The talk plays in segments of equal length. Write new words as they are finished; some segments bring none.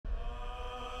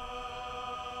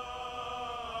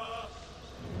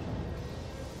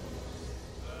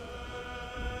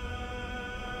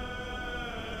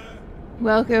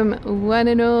Welcome one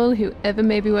and all, whoever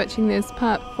may be watching this,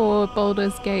 part 4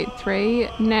 Baldur's Gate 3.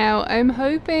 Now, I'm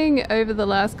hoping over the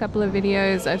last couple of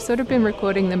videos, I've sort of been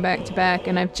recording them back to back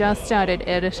and I've just started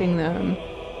editing them.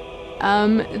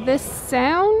 The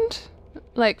sound,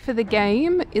 like for the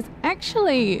game, is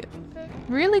actually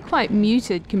really quite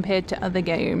muted compared to other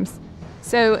games.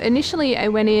 So initially I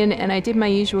went in and I did my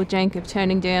usual jank of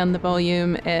turning down the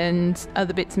volume and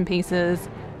other bits and pieces.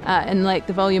 And like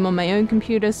the volume on my own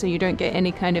computer so you don't get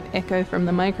any kind of echo from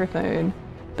the microphone.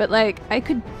 But like I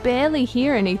could barely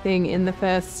hear anything in the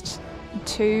first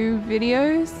 2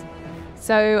 videos.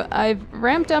 So I've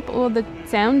ramped up all the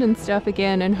sound and stuff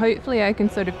again and hopefully I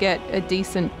can sort of get a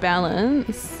decent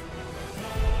balance.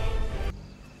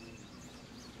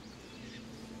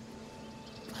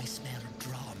 I smell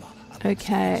drama.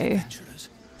 Okay.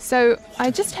 So I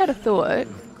just had a thought,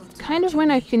 kind of when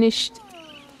I finished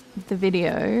the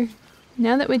video,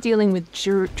 now that we're dealing with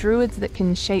druids that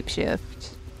can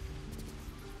shapeshift,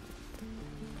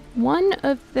 one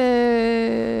of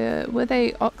the, were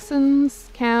they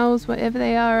oxens, cows, whatever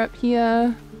they are up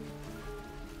here,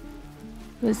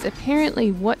 was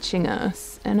apparently watching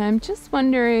us, and I'm just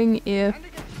wondering if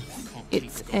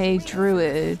it's a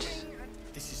druid.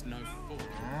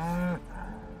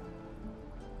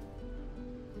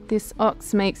 This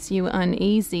ox makes you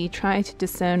uneasy. Try to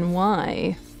discern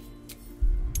why.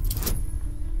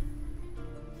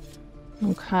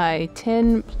 Okay,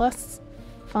 10 plus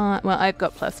 5. Well, I've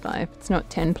got plus 5. It's not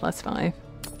 10 plus 5.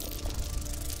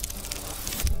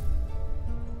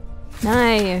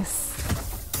 Nice.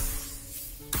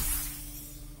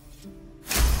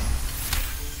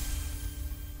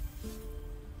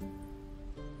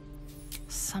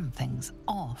 Something's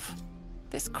off.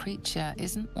 This creature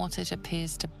isn't what it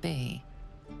appears to be.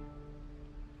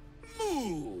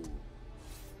 Moo!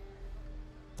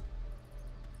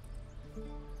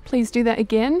 Please do that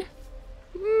again.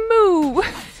 Moo! I want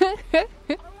to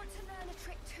learn a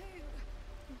trick too.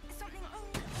 Something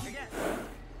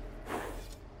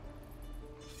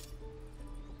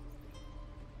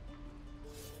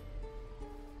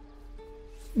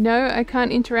No, I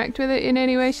can't interact with it in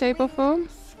any way, shape or form.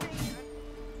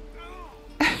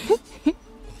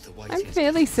 I'm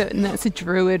fairly certain that's a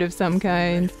druid of some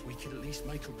kind. We could at least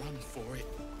make a run for it.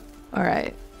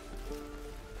 Alright.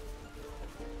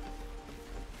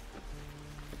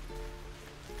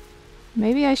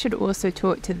 Maybe I should also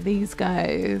talk to these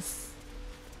guys.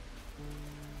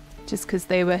 Just because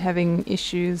they were having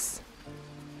issues.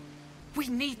 We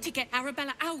need to get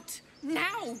Arabella out,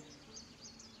 now!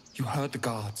 You heard the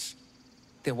guards.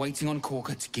 They're waiting on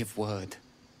Kagha to give word.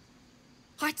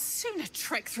 I'd sooner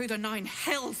trek through the 9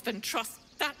 hells than trust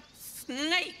that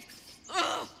snake!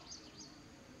 Ugh!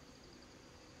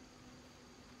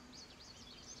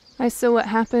 I saw what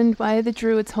happened. Why are the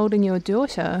druids holding your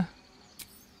daughter?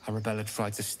 Arabella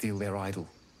tried to steal their idol.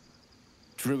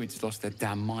 Druids lost their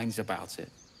damn minds about it.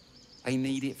 They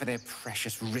need it for their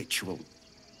precious ritual.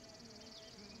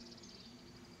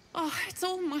 Oh, it's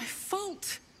all my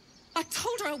fault. I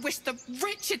told her I wished the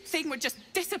wretched thing would just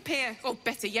disappear, or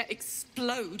better yet,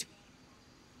 explode.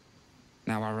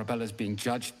 Now Arabella's being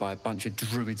judged by a bunch of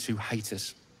druids who hate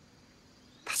us.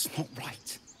 That's not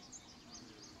right.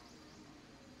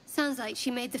 Sounds like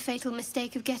she made the fatal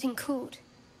mistake of getting caught.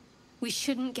 We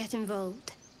shouldn't get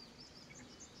involved.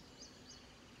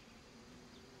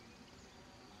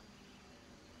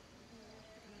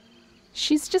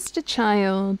 She's just a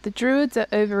child. The druids are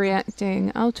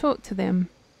overreacting. I'll talk to them.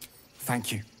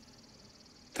 Thank you.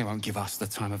 They won't give us the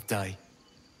time of day.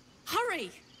 Hurry!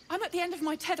 I'm at the end of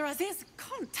my tether as is.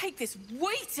 Can't take this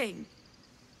waiting.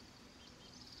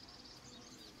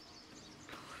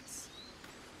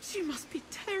 She must be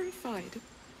terrified.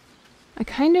 I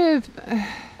kind of...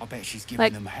 I bet she's giving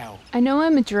like, them hell. I know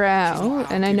I'm a drow,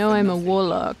 and I know I'm a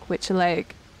warlock, which are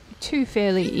like 2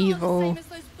 fairly evil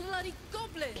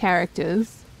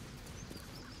characters.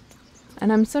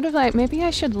 And I'm sort of like, maybe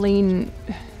I should lean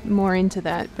more into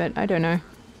that, but I don't know.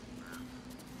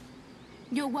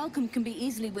 Your welcome can be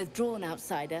easily withdrawn,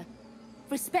 outsider.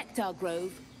 Respect our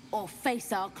grove, or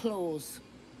face our claws.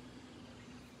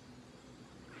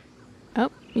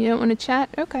 Oh, you don't want to chat?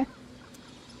 Okay.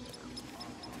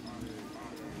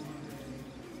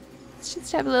 Let's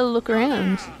just have a little look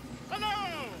around.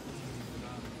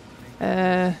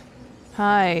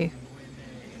 Hi.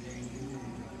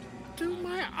 Do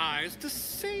my eyes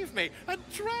deceive me? A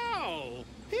drow!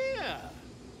 Here!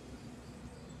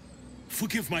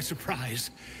 Forgive my surprise.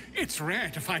 It's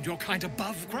rare to find your kind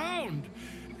above ground.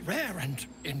 Rare and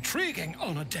intriguing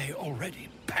on a day already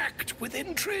packed with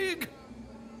intrigue.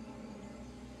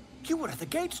 You were at the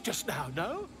gates just now,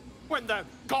 no? When the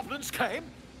goblins came?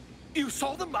 You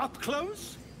saw them up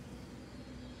close?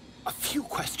 A few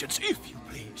questions, if you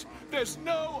please. There's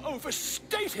no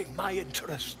overstating my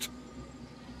interest.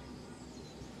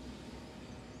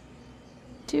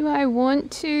 Do I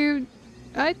want to?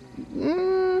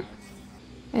 And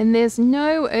there's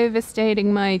no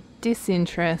overstating my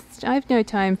disinterest. I've no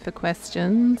time for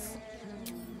questions.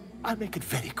 I'll make it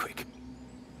very quick.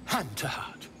 Hand to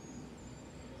heart.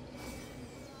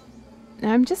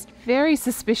 I'm just very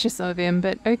suspicious of him,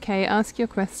 but okay, ask your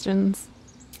questions.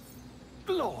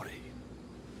 Glory.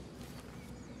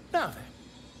 Now then,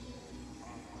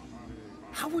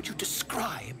 how would you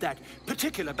describe that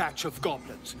particular batch of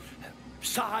goblins?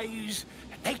 Size,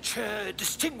 nature,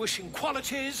 distinguishing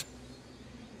qualities?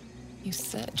 You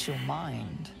search your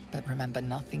mind, but remember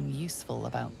nothing useful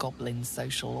about goblin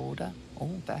social order or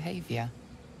behavior.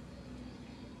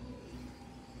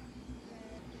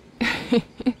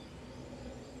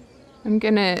 I'm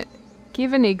gonna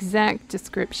give an exact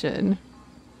description.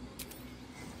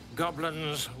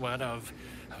 Goblins were of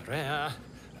rare,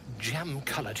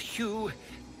 jam-colored hue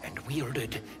and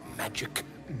wielded magic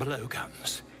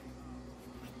blowguns.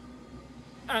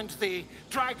 And the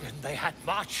dragon they had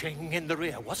marching in the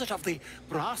rear, was it of the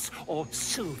brass or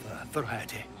silver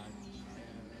variety?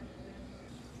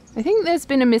 I think there's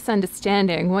been a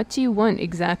misunderstanding. What do you want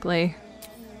exactly?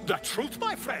 The truth,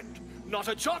 my friend. Not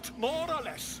a jot more or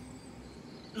less.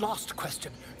 Last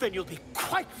question, then you'll be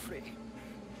quite free.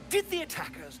 Did the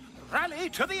attackers rally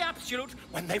to the absolute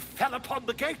when they fell upon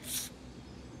the gates?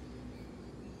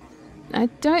 I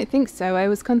don't think so. I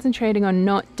was concentrating on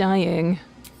not dying.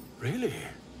 Really?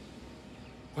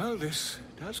 Well, this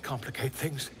does complicate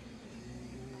things.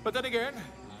 But then again,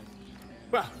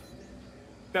 well,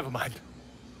 never mind.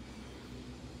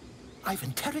 I've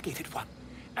interrogated one,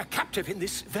 a captive in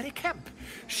this very camp.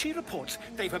 She reports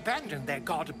they've abandoned their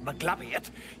god Maglabiet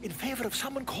in favor of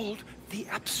someone called the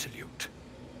Absolute.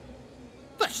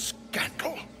 The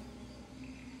scandal!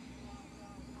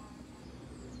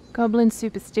 Goblin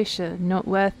superstition, not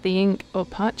worth the ink or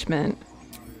parchment.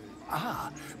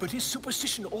 Ah, but is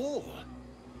superstition all?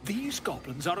 These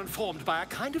goblins are informed by a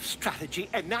kind of strategy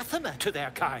anathema to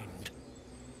their kind.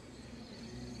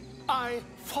 I,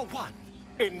 for one,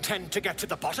 intend to get to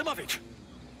the bottom of it.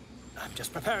 I'm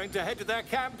just preparing to head to their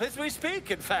camp as we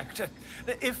speak, in fact.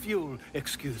 If you'll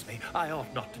excuse me, I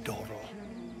ought not to dawdle.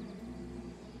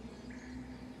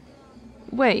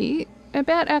 Wait,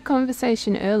 about our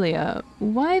conversation earlier,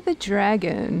 why the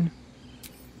dragon?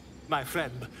 My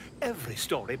friend, every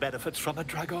story benefits from a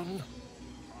dragon.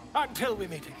 Until we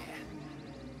meet again.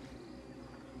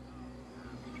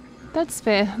 That's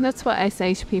fair. That's what I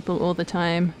say to people all the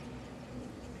time.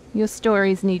 Your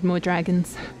stories need more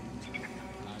dragons.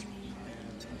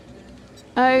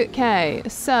 Okay,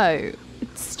 so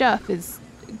stuff is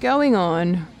going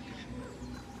on.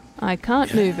 I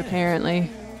can't move apparently.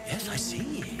 Yes, I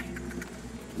see.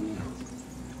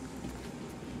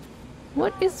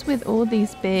 What is with all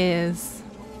these bears?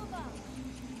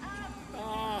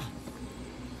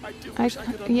 I do wish I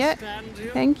could yeah, understand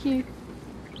you. thank you.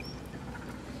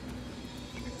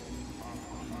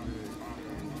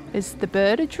 Is the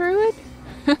bird a druid?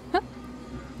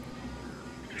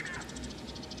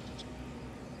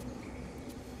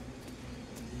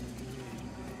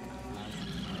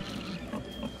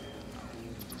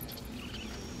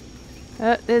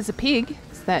 There's a pig.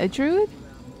 Is that a druid?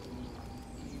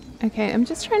 Okay, I'm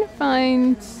just trying to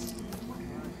find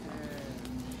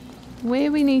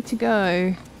where we need to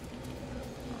go.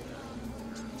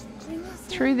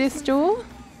 Through this door?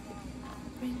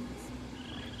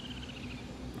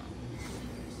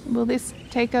 Will this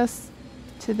take us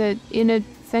to the inner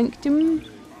sanctum?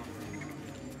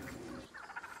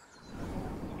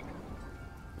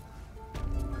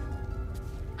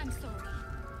 I'm sorry.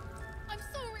 I'm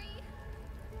sorry.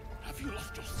 Have you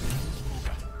lost your sense,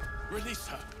 Kagha? Release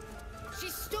her. She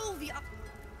stole the...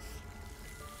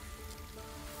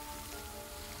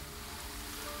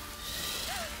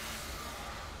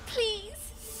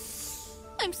 Please.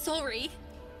 I'm sorry.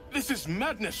 This is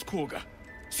madness, Kagha.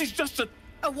 She's just a...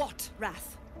 A what,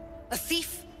 Wrath? A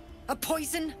thief? A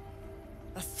poison?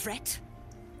 A threat?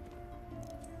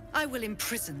 I will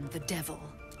imprison the devil.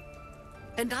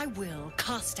 And I will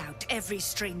cast out every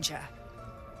stranger.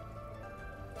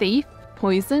 Thief?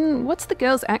 Poison? What's the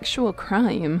girl's actual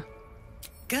crime?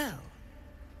 Girl?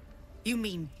 You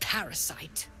mean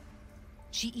parasite?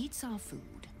 She eats our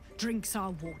food, drinks our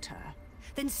water,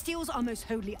 then steals our most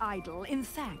holy idol in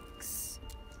thanks.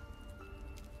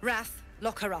 Wrath,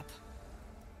 lock her up.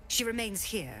 She remains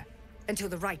here until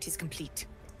the rite is complete.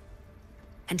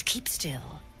 And keep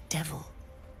still, devil.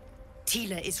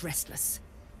 Tila is restless.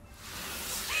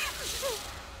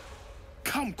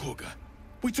 Come, Kagha.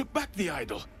 We took back the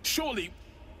idol. Surely...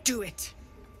 Do it.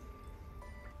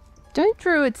 Don't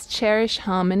druids cherish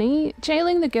harmony?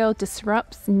 Jailing the girl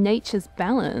disrupts nature's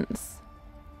balance.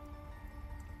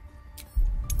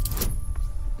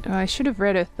 Oh, I should have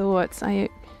read her thoughts. I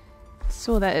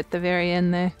saw that at the very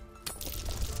end there.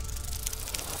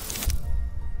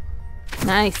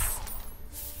 Nice.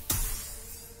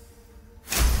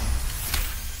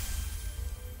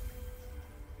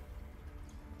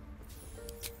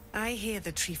 I hear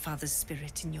the Tree Father's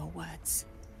spirit in your words.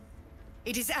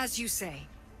 It is as you say.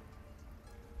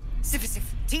 Sifisif,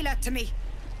 Tila, to me.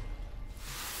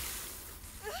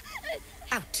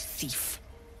 Out, thief.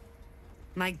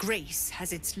 My grace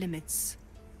has its limits.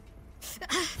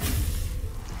 It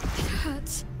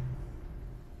hurts.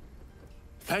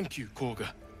 Thank you, Kagha.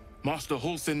 Master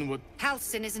Halsin would...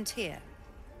 Halsin isn't here.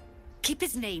 Keep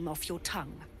his name off your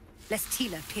tongue, lest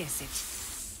Tila pierce it.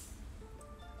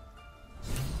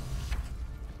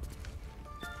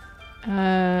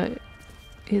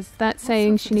 Is that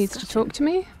saying she needs to talk to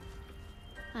me?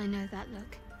 I know that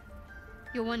look.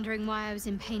 You're wondering why I was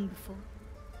in pain before.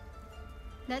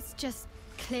 Let's just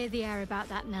clear the air about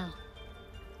that now.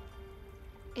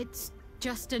 It's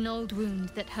just an old wound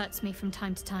that hurts me from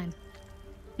time to time.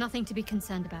 Nothing to be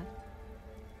concerned about.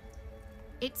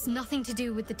 It's nothing to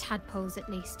do with the tadpoles, at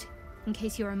least, in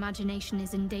case your imagination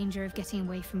is in danger of getting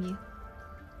away from you.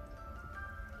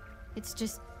 It's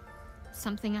just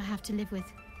something I have to live with.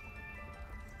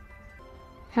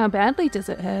 How badly does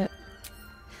it hurt?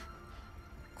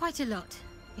 Quite a lot,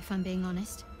 if I'm being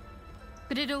honest.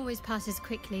 But it always passes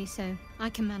quickly, so I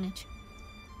can manage.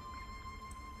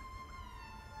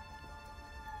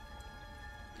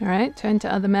 Alright, turn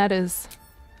to other matters.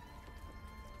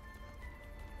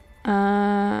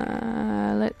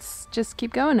 Let's just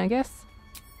keep going, I guess.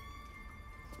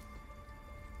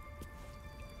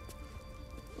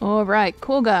 Alright,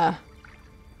 Kagha.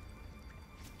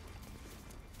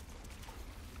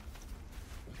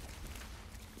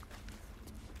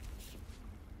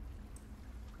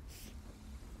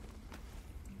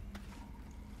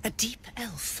 A deep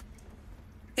elf.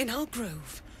 In our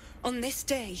grove, on this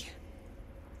day.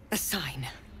 A sign.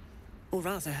 Or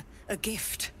rather, a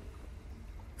gift.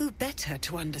 Who better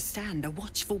to understand a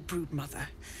watchful broodmother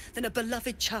than a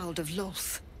beloved child of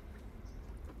Lolth?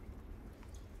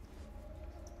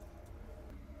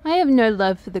 I have no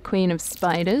love for the Queen of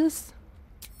Spiders.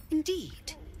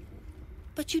 Indeed.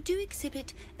 But you do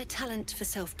exhibit a talent for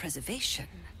self-preservation.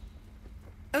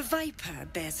 A viper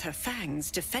bears her fangs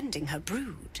defending her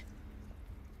brood.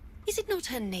 Is it not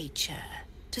her nature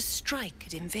to strike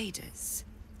at invaders?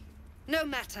 No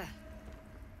matter.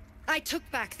 I took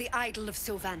back the idol of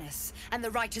Sylvanas, and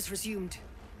the rite is resumed.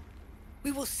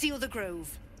 We will seal the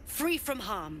grove, free from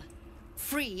harm,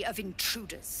 free of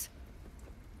intruders.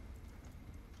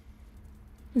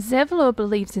 Zevlor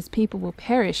believes his people will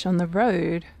perish on the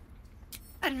road.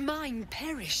 And mine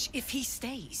perish if he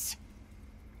stays.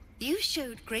 You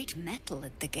showed great mettle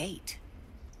at the gate.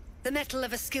 The mettle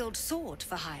of a skilled sword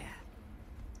for hire.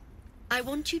 I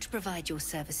want you to provide your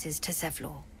services to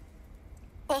Zevlor.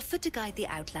 Offer to guide the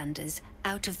Outlanders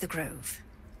out of the grove.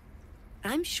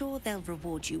 I'm sure they'll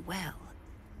reward you well.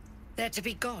 They're to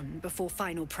be gone before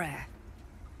final prayer.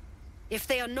 If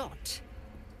they are not,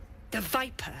 the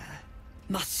Viper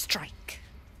must strike.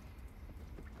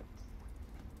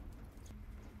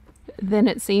 Then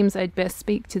it seems I'd best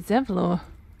speak to Zevlor.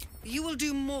 You will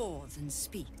do more than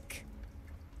speak.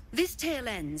 This tale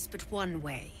ends but one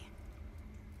way.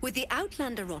 With the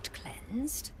Outlander rot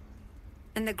cleansed,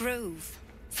 and the grove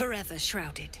forever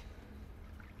shrouded.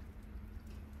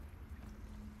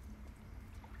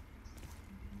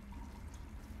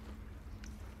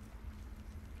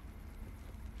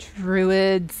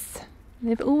 Druids.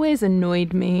 They've always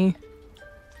annoyed me.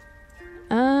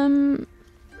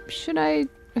 Should I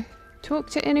talk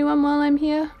to anyone while I'm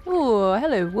here? Oh,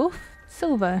 hello, Wolf.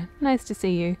 Silver, nice to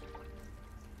see you.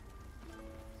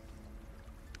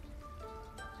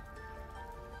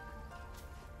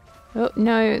 Oh,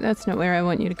 no, that's not where I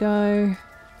want you to go.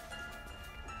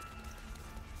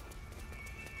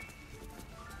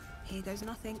 Here goes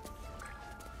nothing.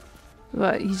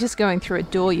 What, you're just going through a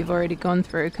door you've already gone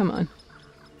through, come on.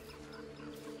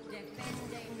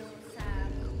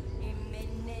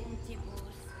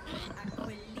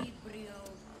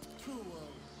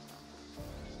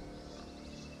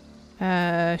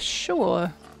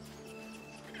 Sure.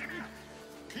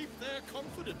 Keep their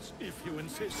confidence if you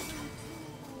insist.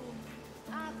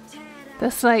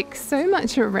 There's like so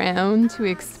much around to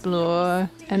explore,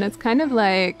 and it's kind of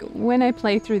like when I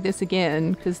play through this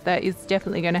again, because that is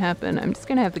definitely going to happen, I'm just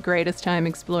going to have the greatest time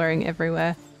exploring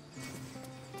everywhere.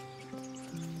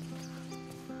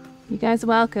 You guys are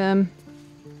welcome.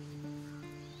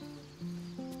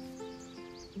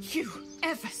 You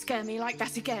ever scare me like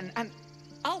that again, and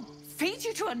I'll feed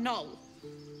you to a knoll.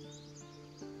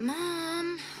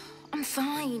 Mom, I'm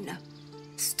fine.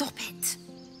 Stop it.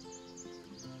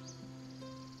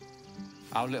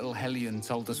 Our little Hellion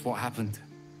told us what happened.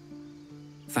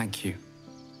 Thank you.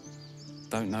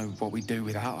 Don't know what we'd do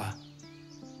without her.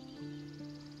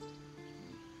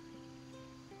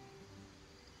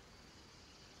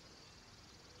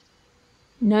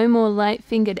 No more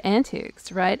light-fingered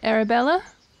antics, right, Arabella?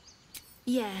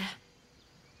 Yeah.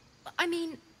 I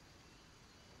mean...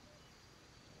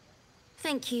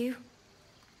 Thank you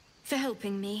for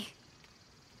helping me.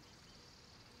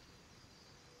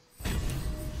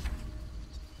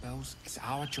 Bells, it's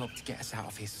our job to get us out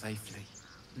of here safely.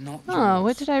 Not Oh, yours.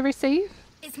 what did I receive?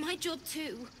 It's my job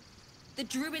too. The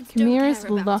druids Chimera's don't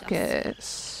care about locket.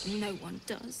 us. No one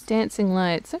does. Dancing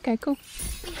lights. Okay, cool.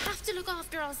 We have to look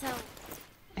after ourselves.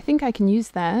 I think I can use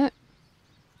that.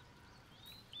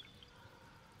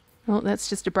 Oh,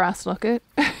 that's just a brass locket.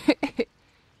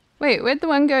 Wait, where'd the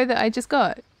one go that I just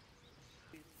got?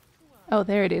 Oh,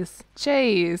 there it is.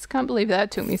 Jeez, can't believe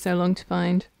that took me so long to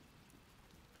find.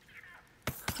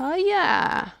 Oh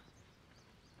yeah!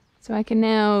 So I can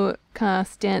now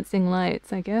cast dancing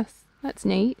lights, I guess. That's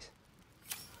neat.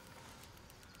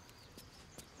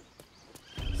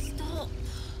 Stop.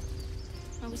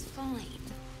 I was fine.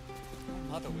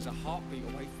 My mother was a heartbeat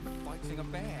away from fighting a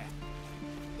bear.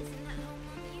 Isn't that how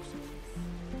Mom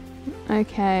usually is?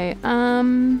 Okay,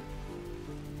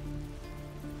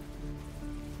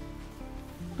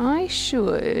 I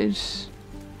should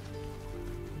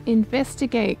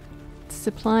investigate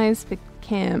supplies for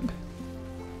camp,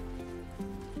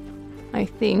 I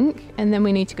think, and then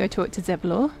we need to go talk to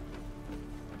Zevlor.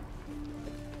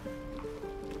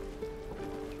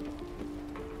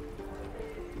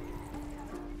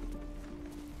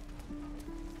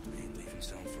 Ain't leaving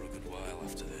town for a good while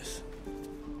after this.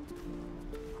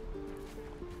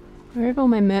 Where have all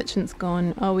my merchants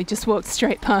gone? Oh, we just walked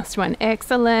straight past one.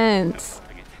 Excellent!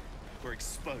 We're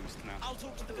exposed now. I'll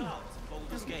talk to the guards at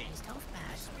Baldur's Gate.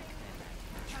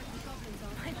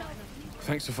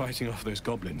 Thanks for fighting off those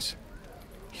goblins.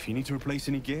 If you need to replace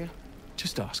any gear,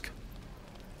 just ask.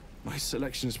 My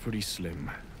selection's pretty slim.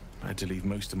 I had to leave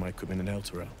most of my equipment in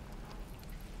Elturel.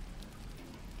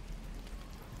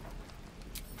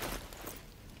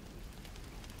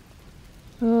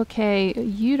 Okay,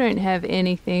 you don't have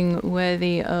anything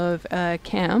worthy of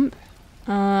camp,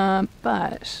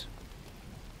 but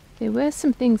there were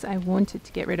some things I wanted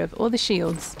to get rid of. All the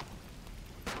shields.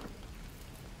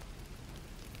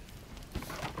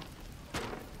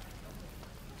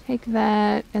 Take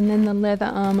that, and then the leather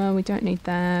armor, we don't need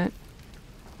that.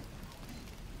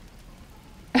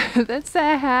 That's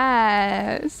a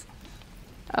hat!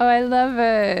 Oh, I love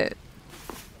it!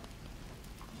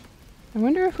 I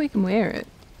wonder if we can wear it.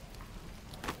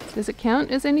 Does it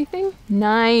count as anything?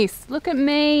 Nice! Look at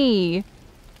me!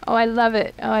 Oh, I love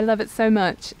it. Oh, I love it so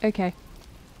much. Okay.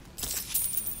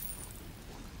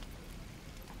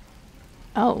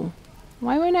 Oh.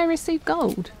 Why won't I receive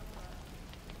gold?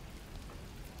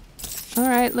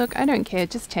 Alright, look, I don't care.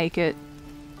 Just take it.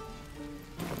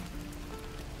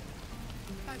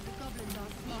 I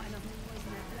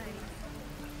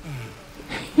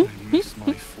miss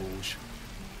my forge.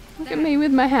 Look at me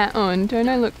with my hat on. Don't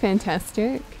I look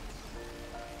fantastic?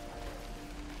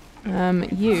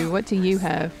 You, what do you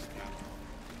have?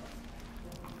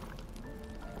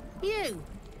 You!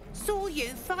 Saw you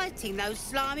fighting those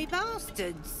slimy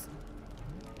bastards.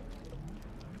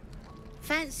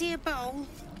 Fancy a bowl?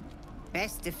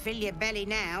 Best to fill your belly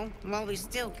now, while we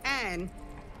still can.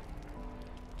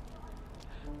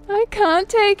 I can't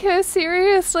take her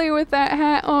seriously with that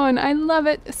hat on. I love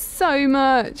it so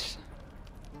much.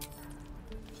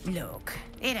 Look,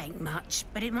 it ain't much,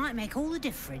 but it might make all the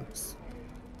difference.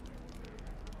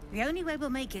 The only way we'll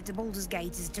make it to Baldur's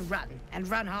Gate is to run, and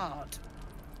run hard.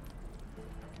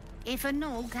 If a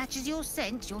gnoll catches your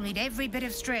scent, you'll need every bit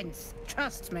of strength.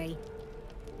 Trust me.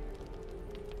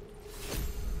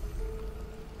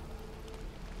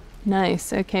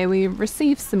 Nice. Okay, we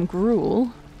received some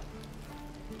gruel.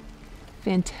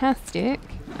 Fantastic.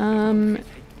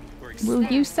 Will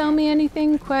you sell me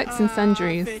anything? Quirks and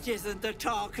sundries. It isn't the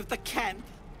talk of the camp.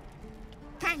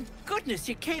 Thank goodness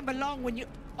you came along when you...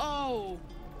 Oh!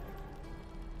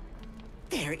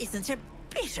 There isn't a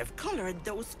bit of colour in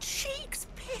those cheeks,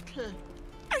 Petal.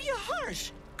 Are you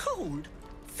harsh? Cold?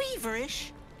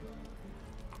 Feverish?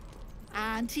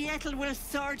 Auntie Ethel will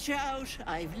sort you out.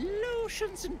 I've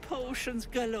lotions and potions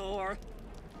galore.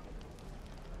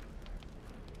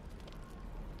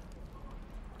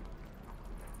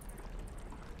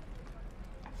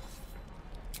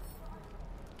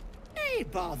 Hey,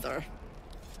 bother.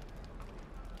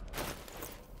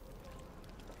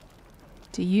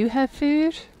 Do you have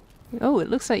food? Oh, it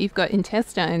looks like you've got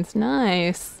intestines.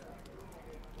 Nice.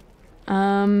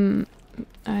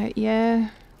 Yeah.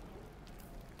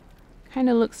 Kind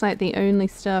of looks like the only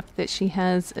stuff that she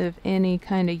has of any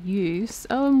kind of use.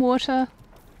 Oh, and water.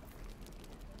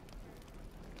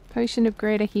 Potion of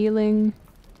greater healing.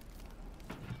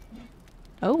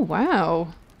 Oh,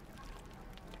 wow.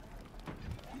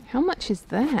 How much is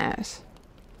that?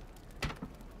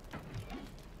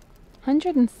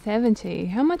 170.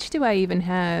 How much do I even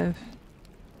have?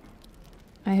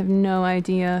 I have no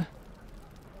idea.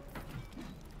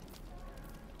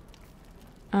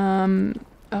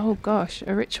 Oh gosh,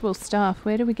 a ritual staff.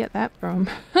 Where do we get that from?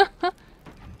 Do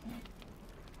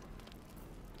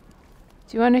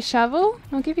you want a shovel?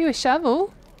 I'll give you a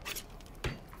shovel.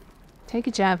 Take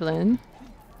a javelin.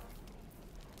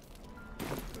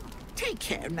 Take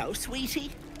care now,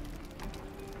 sweetie.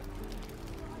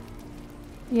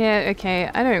 Yeah, okay.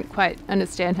 I don't quite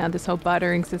understand how this whole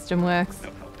bartering system works. No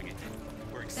helping it.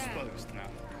 We're exposed now.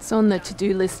 It's on the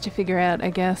to-do list to figure out, I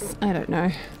guess. I don't know.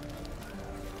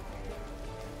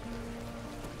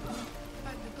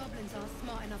 Hope the goblins are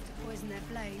smart enough to poison their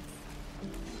blades.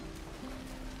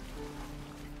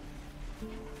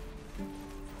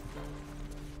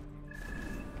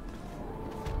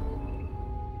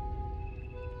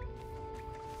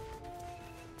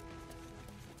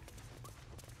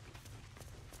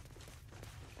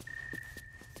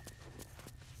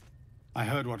 I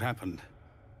heard what happened.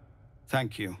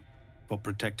 Thank you for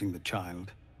protecting the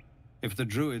child. If the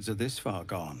druids are this far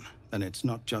gone, then it's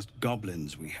not just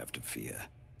goblins we have to fear.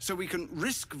 So we can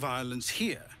risk violence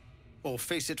here, or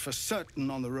face it for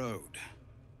certain on the road.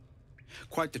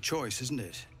 Quite the choice, isn't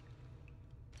it?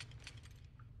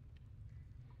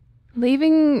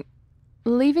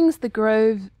 Leaving's the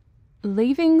grove.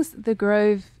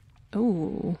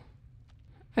 Ooh.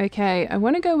 Okay, I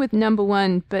want to go with number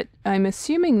 1, but I'm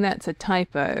assuming that's a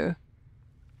typo.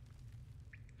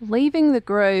 Leaving the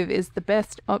grove is the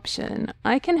best option.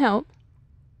 I can help.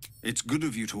 It's good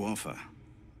of you to offer,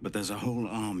 but there's a whole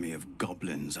army of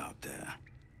goblins out there.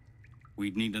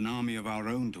 We'd need an army of our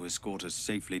own to escort us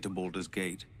safely to Baldur's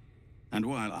Gate. And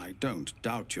while I don't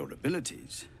doubt your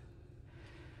abilities,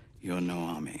 you're no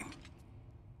army.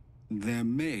 There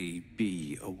may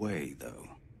be a way,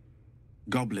 though.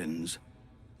 Goblins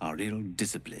are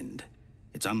ill-disciplined.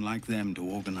 It's unlike them to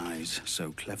organize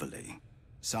so cleverly.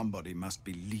 Somebody must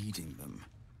be leading them,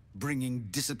 bringing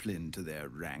discipline to their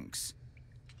ranks.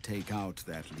 Take out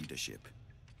that leadership,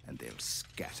 and they'll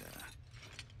scatter.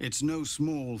 It's no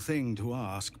small thing to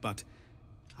ask, but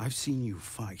I've seen you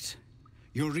fight.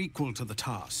 You're equal to the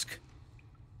task.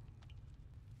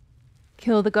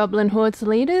 Kill the goblin horde's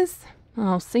leaders?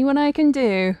 I'll see what I can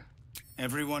do.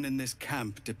 Everyone in this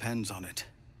camp depends on it.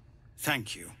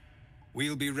 Thank you.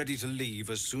 We'll be ready to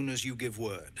leave as soon as you give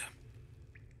word.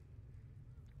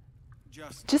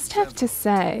 Just have to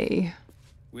say...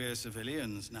 We're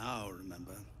civilians now,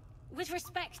 remember? With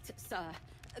respect, sir,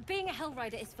 being a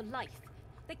Hellrider is for life.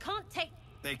 They can't take...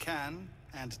 They can,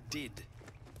 and did.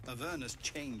 Avernus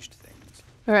changed things.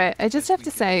 Alright, I just have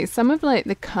to say, some of like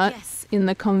the cuts in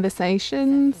the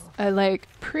conversations are like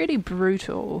pretty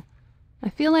brutal. I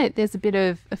feel like there's a bit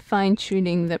of a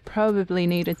fine-tuning that probably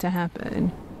needed to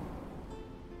happen.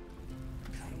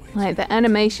 Like, the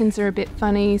animations are a bit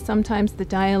funny. Sometimes the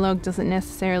dialogue doesn't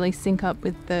necessarily sync up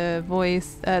with the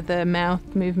voice, the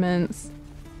mouth movements.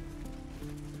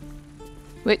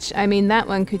 Which, I mean, that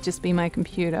one could just be my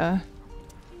computer.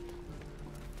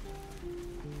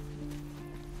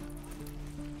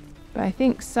 But I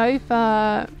think so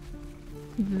far,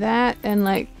 that and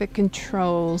like the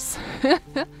controls.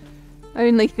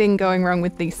 Only thing going wrong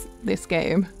with this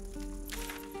game.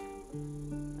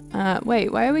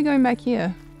 Wait, why are we going back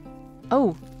here?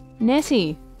 Oh,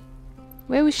 Nettie!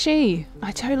 Where was she?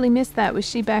 I totally missed that. Was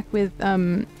she back with,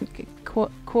 Kagha?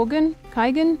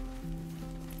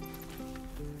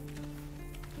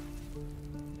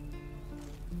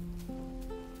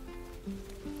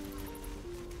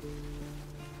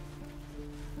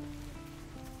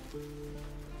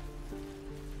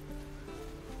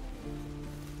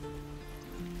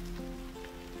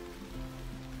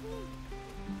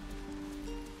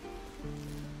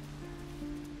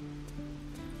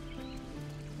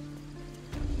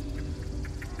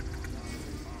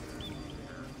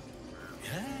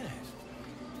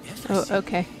 Oh,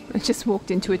 okay. I just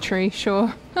walked into a tree,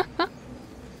 sure.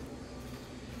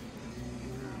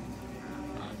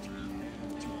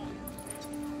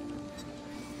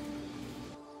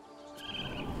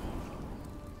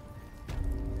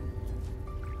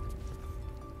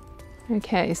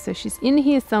 Okay, so she's in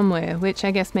here somewhere, which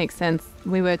I guess makes sense.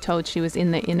 We were told she was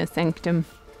in the inner sanctum.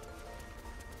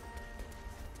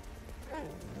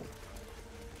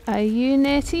 Are you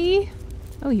Nettie?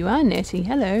 Oh, you are Nettie.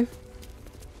 Hello.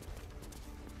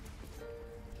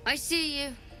 I see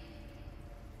you.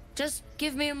 Just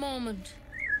give me a moment.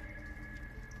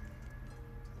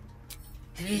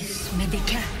 Vis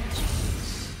medica.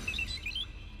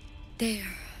 There.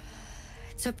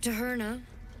 It's up to her now.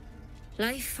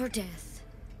 Life or death.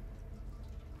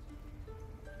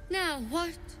 Now,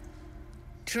 what?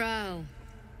 Drow.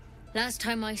 Last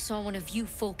time I saw one of you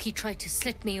folk, he tried to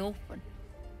slit me open.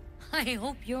 I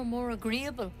hope you're more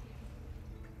agreeable.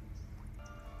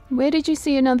 Where did you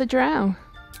see another drow?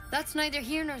 That's neither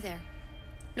here nor there.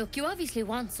 Look, you obviously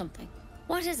want something.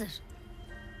 What is it?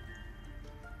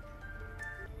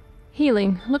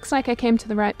 Healing. Looks like I came to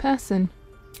the right person.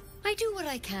 I do what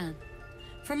I can.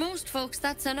 For most folks,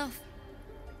 that's enough.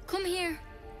 Come here.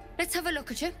 Let's have a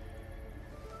look at you.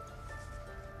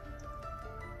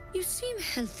 You seem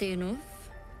healthy enough.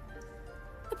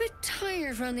 A bit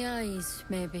tired around the eyes,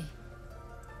 maybe.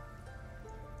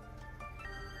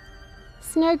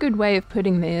 It's no good way of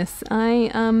putting this.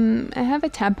 I have a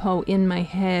tadpole in my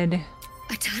head.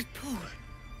 A tadpole?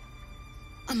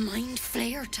 A mind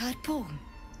flayer tadpole?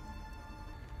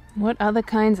 What other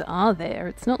kinds are there?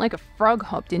 It's not like a frog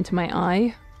hopped into my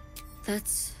eye.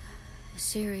 That's a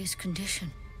serious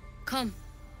condition. Come,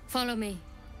 follow me.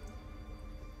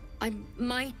 I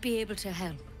might be able to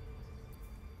help.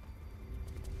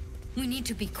 We need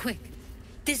to be quick.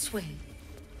 This way.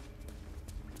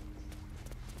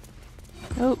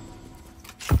 Oh.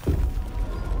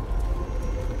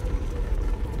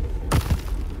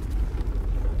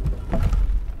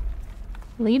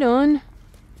 Lead on.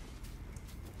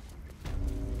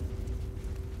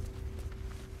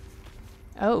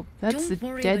 Oh, that's Don't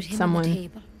worry dead about him someone. on the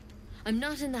table. I'm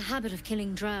not in the habit of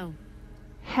killing drow.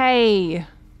 Hey.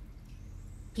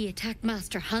 He attacked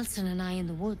Master Halsin and I in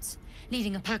the woods,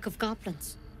 leading a pack of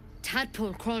goblins.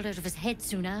 Tadpole crawled out of his head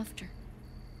soon after.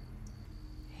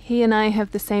 He and I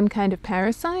have the same kind of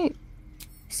parasite?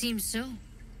 Seems so.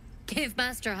 Gave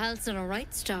Master Halsin a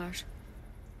right start.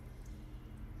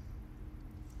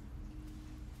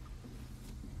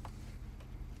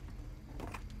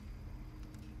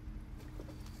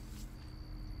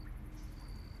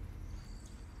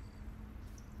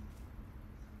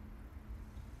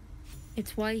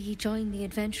 It's why he joined the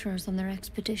adventurers on their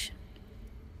expedition.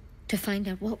 To find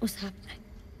out what was happening.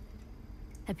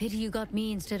 A pity you got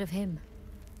me instead of him.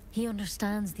 He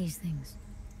understands these things.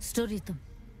 Studied them.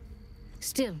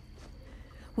 Still,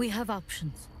 we have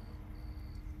options.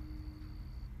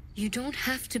 You don't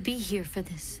have to be here for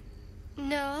this.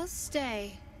 No, I'll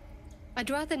stay. I'd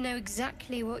rather know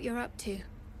exactly what you're up to.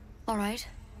 All right.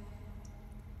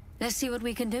 Let's see what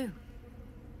we can do.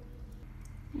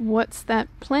 What's that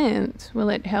plant? Will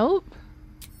it help?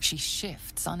 She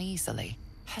shifts uneasily,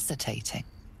 hesitating.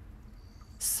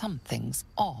 Something's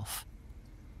off.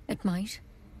 It might.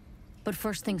 But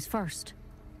first things first.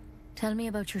 Tell me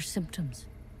about your symptoms.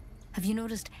 Have you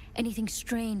noticed anything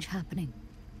strange happening?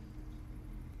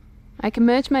 I can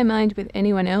merge my mind with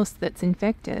anyone else that's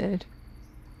infected.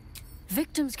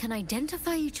 Victims can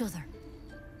identify each other.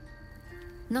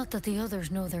 Not that the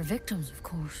others know they're victims, of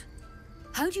course.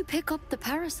 How'd you pick up the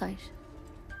parasite?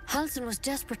 Halsin was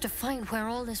desperate to find where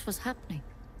all this was happening.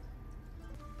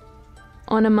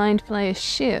 On a Mind Flayer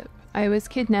ship, I was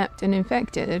kidnapped and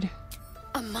infected.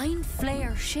 A Mind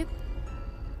Flayer ship?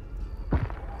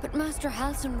 But Master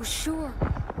Halsin was sure.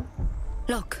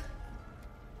 Look,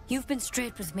 you've been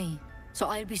straight with me, so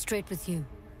I'll be straight with you.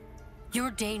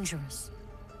 You're dangerous.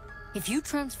 If you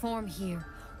transform here,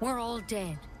 we're all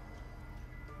dead.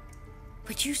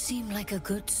 But you seem like a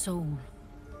good soul.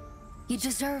 You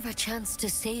deserve a chance to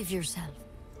save yourself.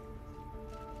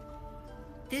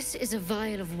 This is a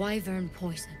vial of wyvern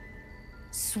poison.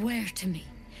 Swear to me,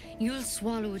 you'll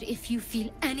swallow it if you feel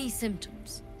any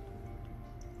symptoms.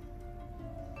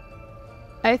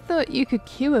 I thought you could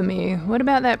cure me. What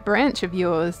about that branch of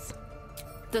yours?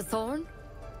 The thorn?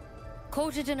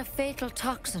 Coated in a fatal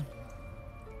toxin.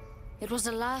 It was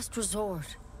a last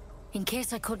resort, in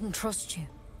case I couldn't trust you.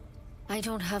 I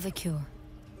don't have a cure.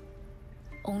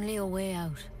 Only a way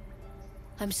out.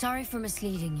 I'm sorry for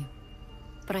misleading you,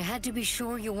 but I had to be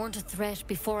sure you weren't a threat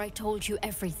before I told you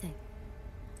everything.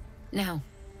 Now,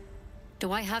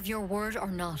 do I have your word or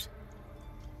not?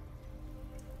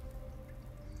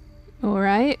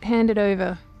 Alright, hand it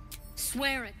over.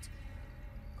 Swear it.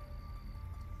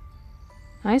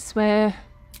 I swear.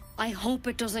 I hope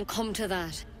it doesn't come to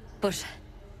that, but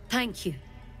thank you.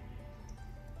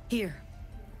 Here.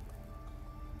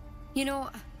 You know,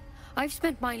 I've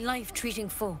spent my life treating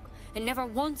folk and never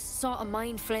once saw a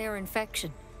mind flayer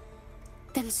infection.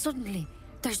 Then suddenly,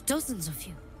 there's dozens of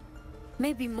you.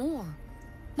 Maybe more.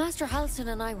 Master Halsin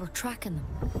and I were tracking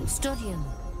them, studying them,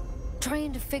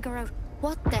 trying to figure out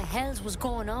what the hells was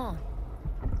going on.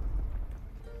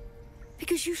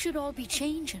 Because you should all be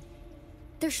changing.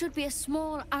 There should be a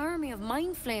small army of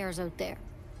mind flayers out there.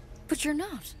 But you're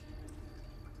not.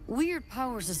 Weird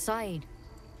powers aside,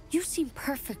 you seem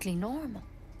perfectly normal.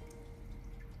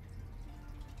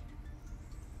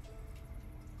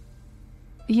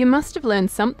 You must have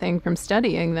learned something from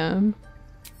studying them.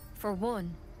 For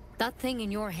one, that thing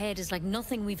in your head is like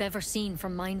nothing we've ever seen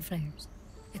from mind flayers.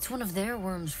 It's one of their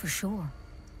worms for sure.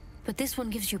 But this one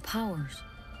gives you powers.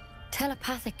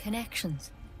 Telepathic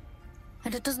connections.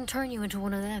 And it doesn't turn you into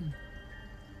one of them.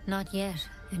 Not yet,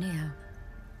 anyhow.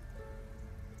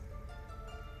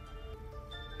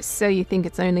 So you think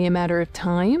it's only a matter of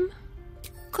time?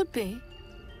 Could be.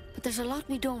 But there's a lot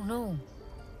we don't know.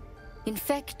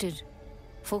 Infected,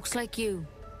 folks like you,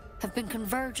 have been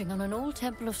converging on an old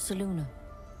temple of Selûne.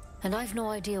 And I've no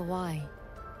idea why.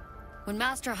 When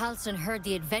Master Halsin heard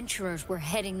the adventurers were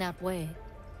heading that way,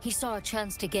 he saw a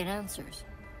chance to get answers.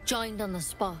 Joined on the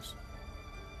spot.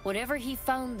 Whatever he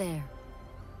found there,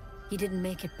 he didn't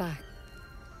make it back.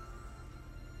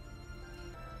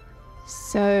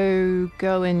 So,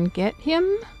 go and get him?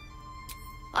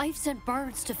 I've sent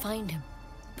birds to find him,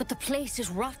 but the place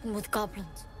is rotten with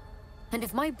goblins. And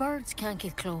if my birds can't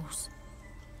get close,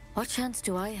 what chance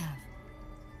do I have?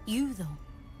 You, though,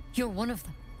 you're one of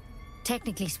them.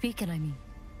 Technically speaking, I mean.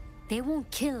 They won't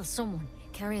kill someone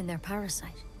carrying their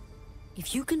parasite.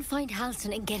 If you can find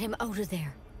Halsin and get him out of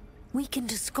there, we can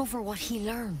discover what he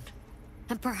learned.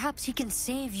 And perhaps he can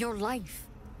save your life.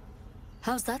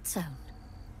 How's that sound?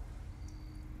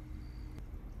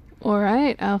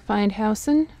 Alright, I'll find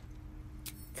Halsin.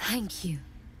 Thank you.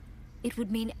 It would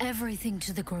mean everything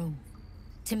to the Grove.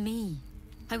 To me.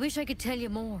 I wish I could tell you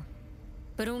more.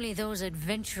 But only those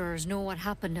adventurers know what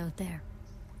happened out there.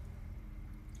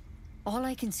 All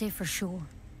I can say for sure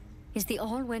is they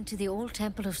all went to the old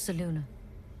temple of Selûne.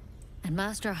 And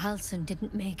Master Halsin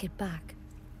didn't make it back.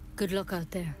 Good luck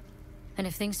out there. And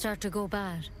if things start to go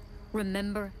bad,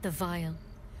 remember the vial.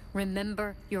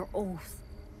 Remember your oath.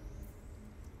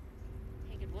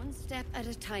 Take it one step at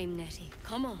a time, Nettie.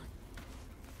 Come on.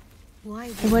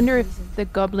 I wonder if the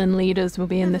goblin leaders will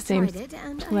be in the same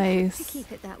To place.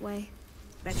 keep it that way.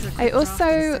 I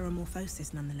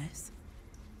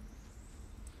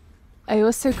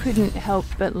also couldn't help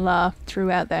but laugh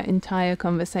throughout that entire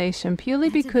conversation, purely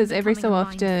because every so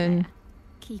often...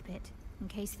 Keep it, in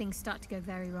case things start to go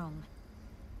very wrong.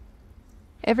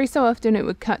 Every so often it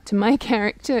would cut to my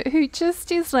character, who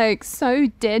just is like so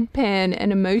deadpan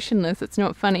and emotionless, it's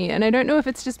not funny. And I don't know if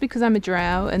it's just because I'm a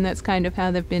drow and that's kind of how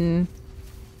they've been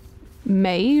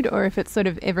made, or if it's sort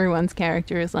of everyone's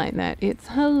character is like that. It's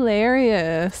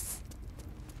hilarious.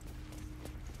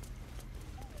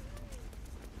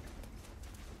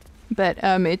 But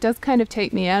it does kind of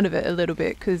take me out of it a little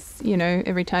bit because, you know,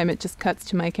 every time it just cuts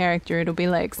to my character, it'll be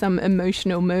like some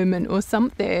emotional moment or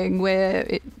something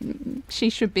where she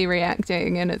should be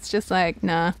reacting, and it's just like,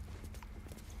 nah.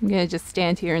 I'm gonna just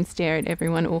stand here and stare at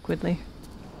everyone awkwardly.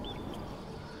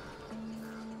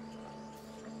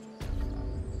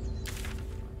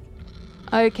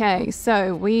 Okay,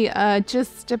 so we are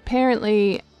just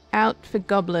apparently out for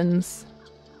goblins.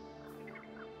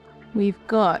 We've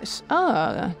got,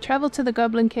 travel to the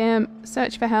goblin camp,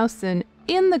 search for Halsin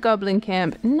in the goblin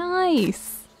camp.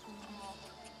 Nice!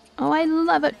 Oh, I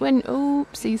love it when,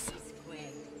 oopsies.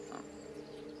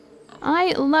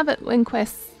 I love it when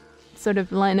quests sort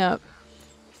of line up.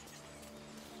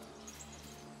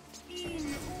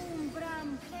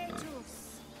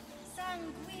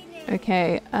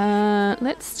 Okay,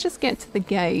 let's just get to the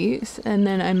gate and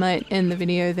then I might end the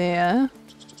video there.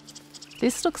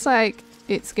 This looks like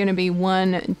it's going to be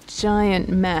one giant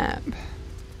map,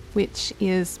 which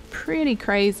is pretty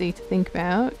crazy to think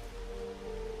about.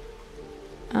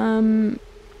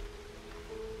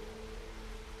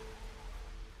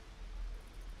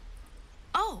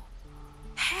 Oh,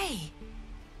 hey,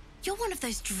 you're one of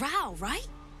those drow, right?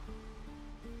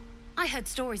 I heard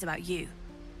stories about you.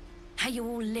 How you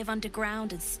all live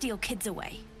underground and steal kids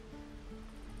away.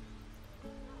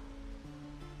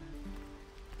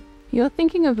 You're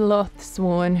thinking of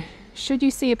Lothsworn. Should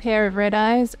you see a pair of red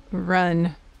eyes,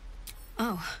 run.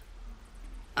 Oh.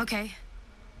 Okay.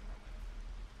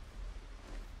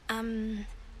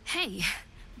 Hey,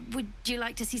 would you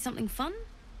like to see something fun?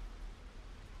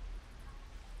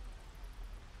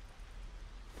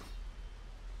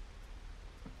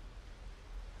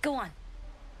 Go on,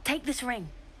 take this ring.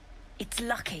 It's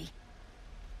lucky.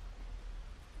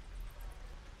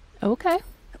 Okay.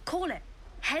 Call it.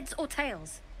 Heads or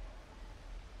tails?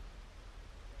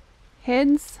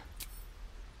 Heads.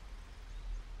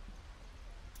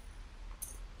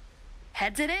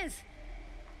 Heads it is.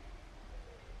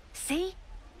 See?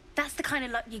 That's the kind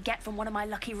of luck you get from one of my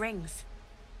lucky rings.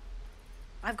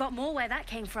 I've got more where that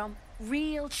came from.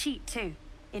 Real cheap too.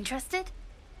 Interested?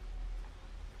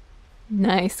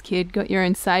 Nice, kid. Got your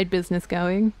own side business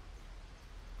going.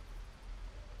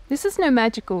 This is no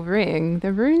magical ring.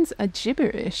 The runes are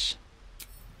gibberish.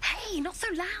 Hey, not so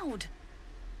loud.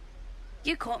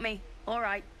 You caught me. All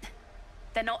right.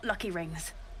 They're not lucky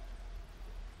rings.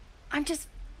 I'm just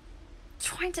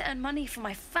trying to earn money for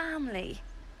my family.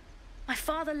 My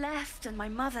father left and my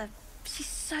mother, she's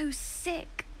so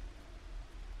sick.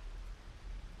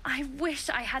 I wish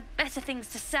I had better things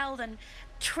to sell than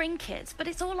trinkets, but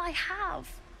it's all I have.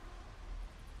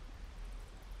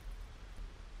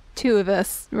 Two of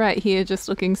us right here just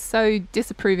looking so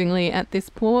disapprovingly at this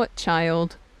poor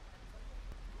child.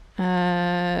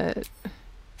 What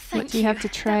do you have to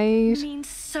trade? That means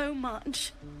so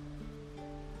much.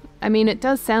 I mean, it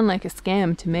does sound like a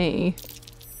scam to me.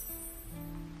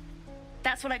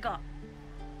 That's what I got.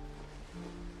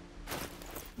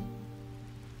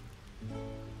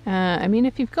 I mean,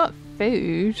 if you've got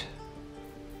food...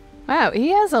 Wow, he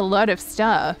has a lot of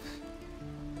stuff.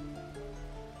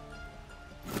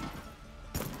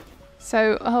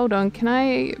 So, hold on, can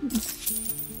I...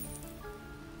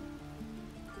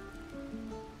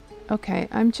 Okay,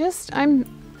 I'm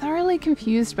thoroughly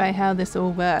confused by how this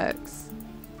all works.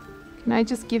 Can I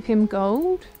just give him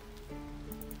gold?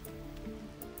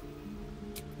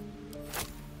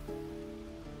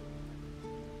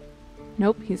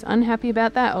 Nope, he's unhappy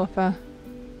about that offer.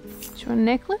 Do you want a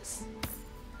necklace?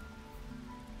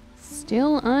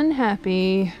 Still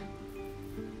unhappy.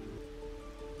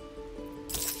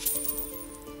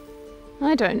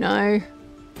 I don't know.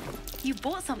 You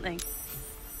bought something.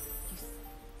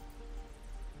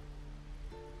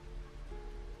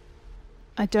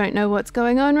 I don't know what's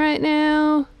going on right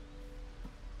now.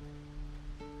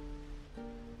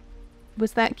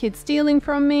 Was that kid stealing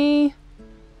from me?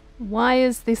 Why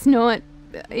is this not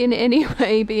in any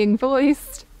way being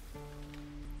voiced?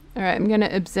 Alright, I'm gonna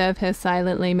observe her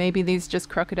silently. Maybe these just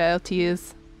crocodile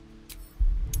tears.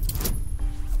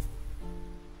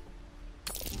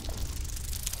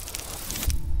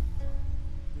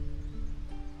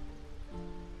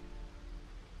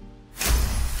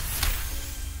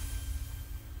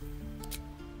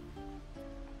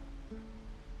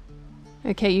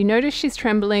 Okay, you notice she's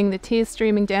trembling. The tears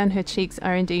streaming down her cheeks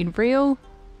are indeed real.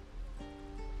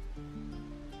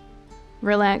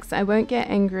 Relax, I won't get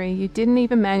angry. You didn't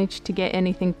even manage to get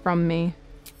anything from me.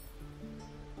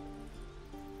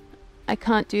 I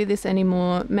can't do this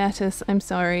anymore. Mattis, I'm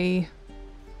sorry.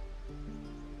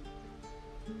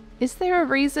 Is there a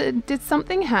reason? Did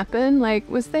something happen? Like,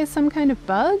 was there some kind of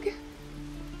bug?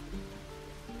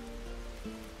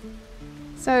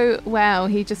 So, wow,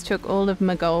 he just took all of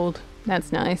my gold.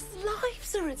 That's nice.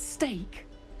 Lives are at stake,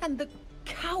 and the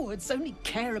cowards only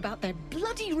care about their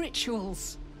bloody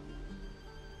rituals.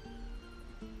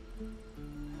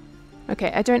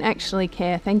 Okay, I don't actually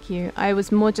care, thank you. I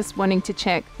was more just wanting to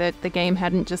check that the game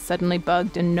hadn't just suddenly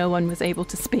bugged and no one was able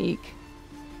to speak.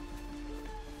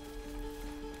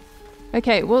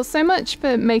 Okay, well, so much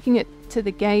for making it to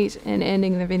the gate and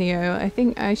ending the video. I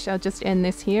think I shall just end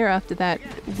this here after that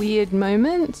weird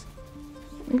moment.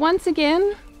 Once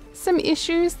again, some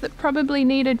issues that probably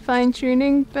needed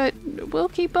fine-tuning, but we'll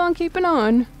keep on keeping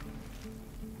on.